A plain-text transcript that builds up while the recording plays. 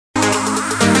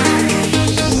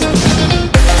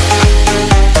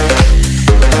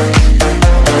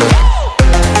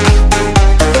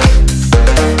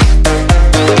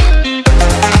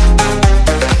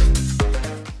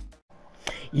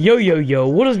Yo,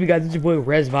 what is up, guys? It's your boy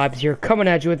Rez Vibes here, coming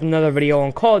at you with another video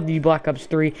on Call of Duty Black Ops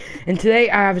 3. And today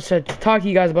I have to talk to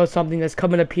you guys about something that's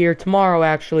coming up here tomorrow,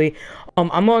 actually.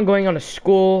 I'm going on a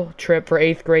school trip for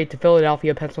 8th grade to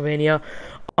Philadelphia, Pennsylvania,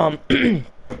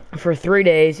 for 3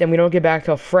 days, and we don't get back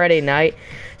till Friday night.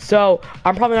 So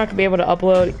I'm probably not gonna be able to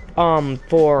upload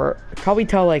for probably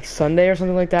till like Sunday or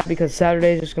something like that, because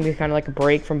Saturday is just gonna be kind of like a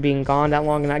break from being gone that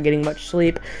long and not getting much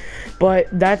sleep. But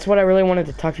that's what I really wanted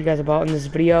to talk to you guys about in this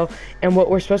video, and what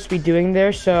we're supposed to be doing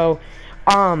there. So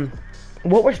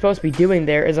what we're supposed to be doing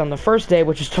there is on the first day,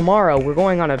 which is tomorrow, we're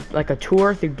going on a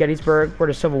tour through Gettysburg where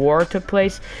the Civil War took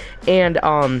place. And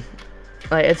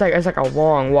it's like a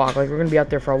long walk. Like, we're gonna be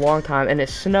out there for a long time, and it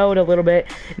snowed a little bit.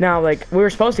 Now, like, we were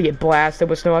supposed to get blasted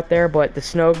with snow out there, but the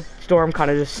snowstorm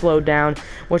kind of just slowed down,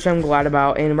 which I'm glad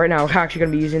about. And right now we're actually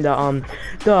gonna be using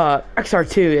the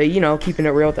XR2, you know, keeping it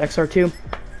real with the XR2.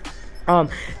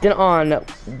 Then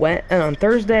on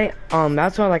Thursday,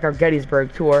 that's on like our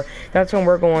Gettysburg tour. That's when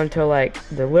we're going to like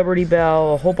the Liberty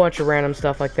Bell, a whole bunch of random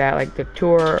stuff like that, like the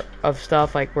tour of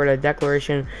stuff like where the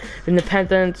Declaration of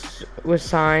Independence was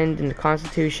signed and the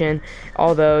Constitution,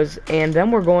 all those. And then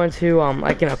we're going to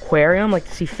like an aquarium, like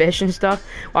to see fish and stuff.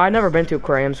 Well, I've never been to an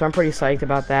aquarium, so I'm pretty psyched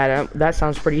about that. That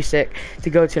sounds pretty sick to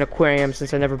go to an aquarium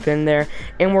since I've never been there.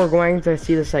 And we're going to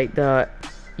see this like the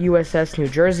USS New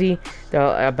Jersey,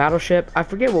 the battleship. I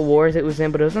forget what wars it was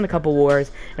in, but it was in a couple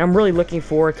wars, and I'm really looking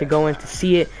forward to going to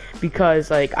see it, because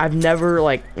like I've never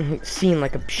like seen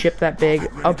like a ship that big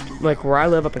up like where I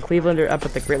live, up in Cleveland, or up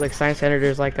at the Great Lakes Science Center.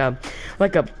 There's like a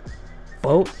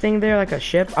boat thing there, like a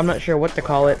ship. I'm not sure what to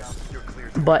call it,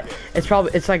 but it's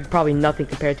probably nothing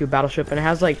compared to a battleship, and it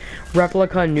has like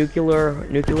replica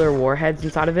nuclear warheads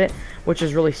inside of it, which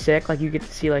is really sick. Like, you get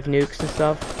to see like nukes and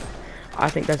stuff. I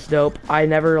think that's dope. I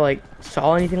never like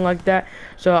saw anything like that,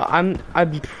 so I'm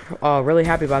really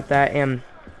happy about that, and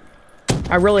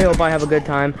I really hope I have a good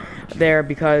time there,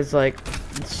 because like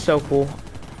it's so cool.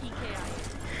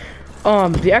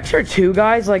 The XR2,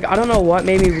 guys, like, I don't know what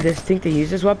made me just think to use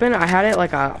this weapon. I had it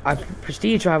like a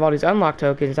prestige, so I have all these unlock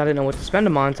tokens. I didn't know what to spend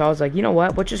them on, so I was like, you know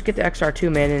what, let's just get the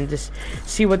XR2, man, and just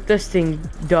see what this thing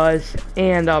does.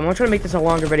 And I'm trying to make this a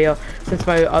longer video, since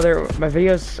my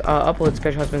videos upload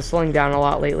schedule has been slowing down a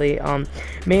lot lately,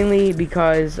 mainly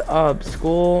because of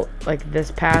school. Like, this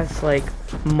past like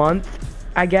month,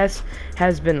 I guess,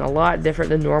 has been a lot different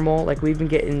than normal. Like, we've been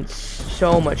getting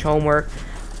so much homework,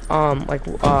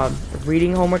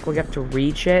 reading homework. We have to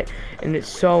read shit, and it's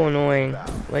so annoying.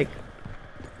 Like,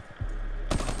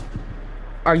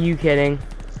 are you kidding?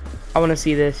 I want to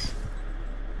see this.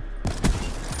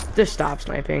 Just stop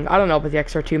sniping. I don't know about the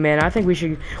XR2, man. I think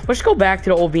let's go back to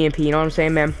the old VMP, you know what I'm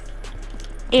saying, man?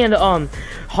 And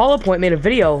Hollow Point made a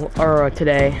video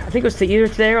today, I think it was either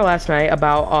today or last night,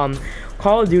 about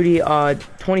Call of Duty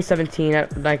 2017,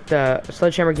 at like the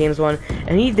Sledgehammer Games one,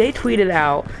 and they tweeted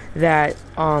out that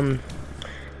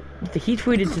he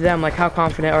tweeted to them like how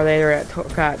confident are they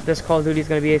that this Call of Duty is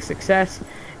going to be a success,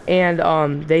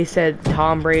 and they said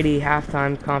Tom Brady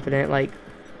halftime confident. Like,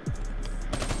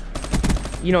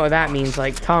 you know what that means?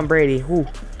 Like, Tom Brady, whoo,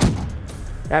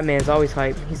 that man's always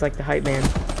hype. He's like the hype man.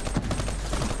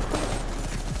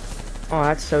 Oh,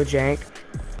 that's so jank.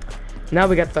 Now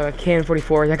we got the Can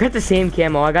 44s. I got the same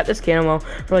camo. I got this camo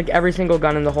for like every single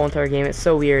gun in the whole entire game. It's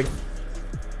so weird.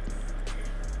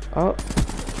 Oh,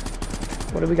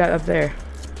 what do we got up there?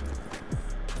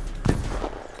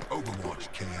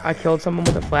 I killed someone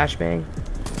with a flashbang.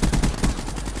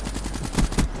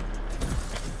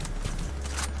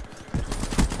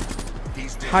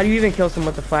 How do you even kill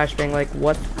someone with a flashbang? Like,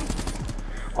 what?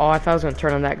 Oh, I thought I was gonna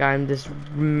turn on that guy and just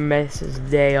mess his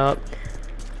day up.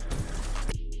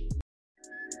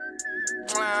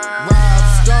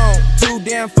 Rob Stone, 2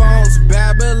 damn phones,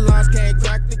 Babylons can't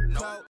crack the code.